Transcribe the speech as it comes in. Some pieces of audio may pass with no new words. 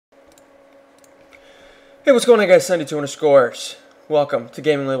Hey, what's going on, guys? SSundee 200 scores. Welcome to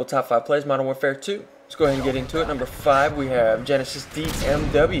Gaminglabel Top 5 Plays Modern Warfare 2. Let's go ahead and get into it. Number 5, we have Genesis D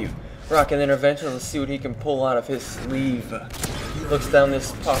MW. Rocking intervention. Let's see what he can pull out of his sleeve. Looks down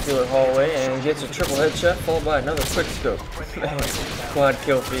this popular hallway and gets a triple headshot, followed by another quick scope. Man, quad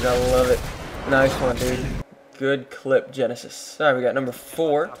kill feed. I love it. Nice one, dude. Good clip, Genesis. Alright, we got number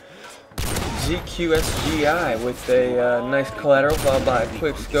 4. ZQSGI with a nice collateral followed by a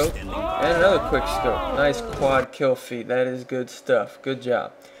quick scope and another quick scope. Nice quad kill feed. That is good stuff. Good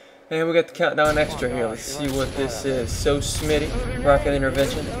job. And we got the countdown extra here. Let's see what this is. So Smitty, rocket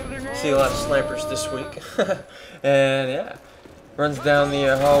intervention. See a lot of snipers this week. And yeah, runs down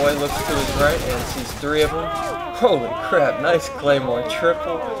the hallway, looks to his right and sees 3 of them. Holy crap! Nice claymore,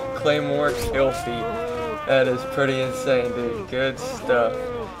 triple claymore kill feed. That is pretty insane, dude. Good stuff.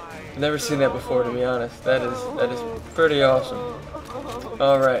 Never seen that before, to be honest. That is pretty awesome.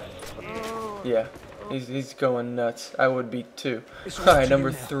 All right, yeah, he's going nuts. I would be too. All right,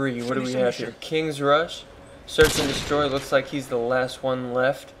 number 3. What do we have here? King's Rush, search and destroy. Looks like he's the last one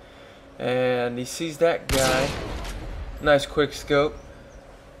left, and he sees that guy. Nice quick scope.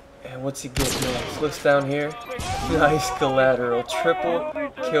 And what's he get next? Looks down here. Nice collateral,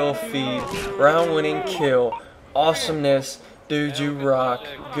 triple kill feed, round-winning kill. Awesomeness. Dude, you rock.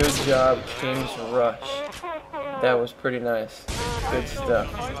 Good job, King's Rush. That was pretty nice. Good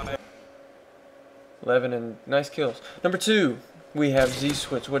stuff. 11 and nice kills. Number 2, we have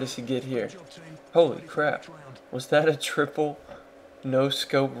Z-Switch. What does he get here? Holy crap. Was that a triple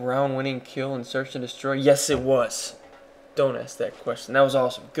no-scope round-winning kill in Search and Destroy? Yes, it was. Don't ask that question. That was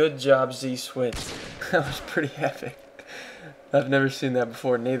awesome. Good job, Z-Switch. That was pretty epic. I've never seen that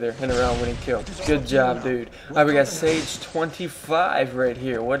before, neither, in a round-winning kill. Good job, dude. Alright, we got Sage 25 right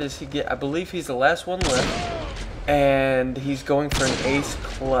here. What does he get? I believe he's the last one left. And he's going for an ace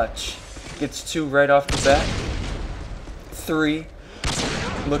clutch. Gets 2 right off the bat. 3.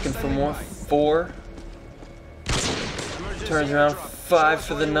 Looking for more. 4. Turns around. 5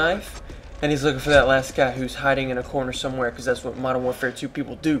 for the knife. And he's looking for that last guy who's hiding in a corner somewhere, because that's what Modern Warfare 2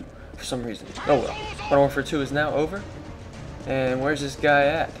 people do for some reason. Oh well. Modern Warfare 2 is now over. And where's this guy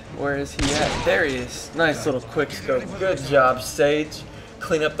at? Where is he at? There he is. Nice little quick scope. Good job, Sage.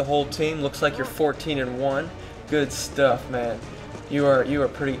 Clean up the whole team. Looks like you're 14-1. Good stuff, man. You are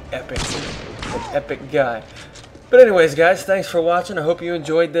pretty epic. An epic guy. But anyways, guys, thanks for watching. I hope you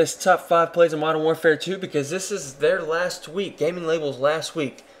enjoyed this top 5 plays of Modern Warfare 2, because this is their last week. Gaminglabel's last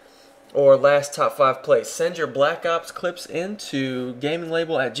week. Or last top 5 plays. Send your Black Ops clips into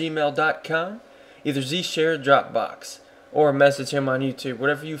gaminglabel@gmail.com. Either Zshare or Dropbox. Or message him on YouTube,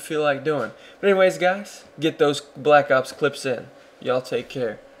 whatever you feel like doing. But anyways, guys, get those Black Ops clips in. Y'all take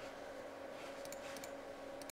care.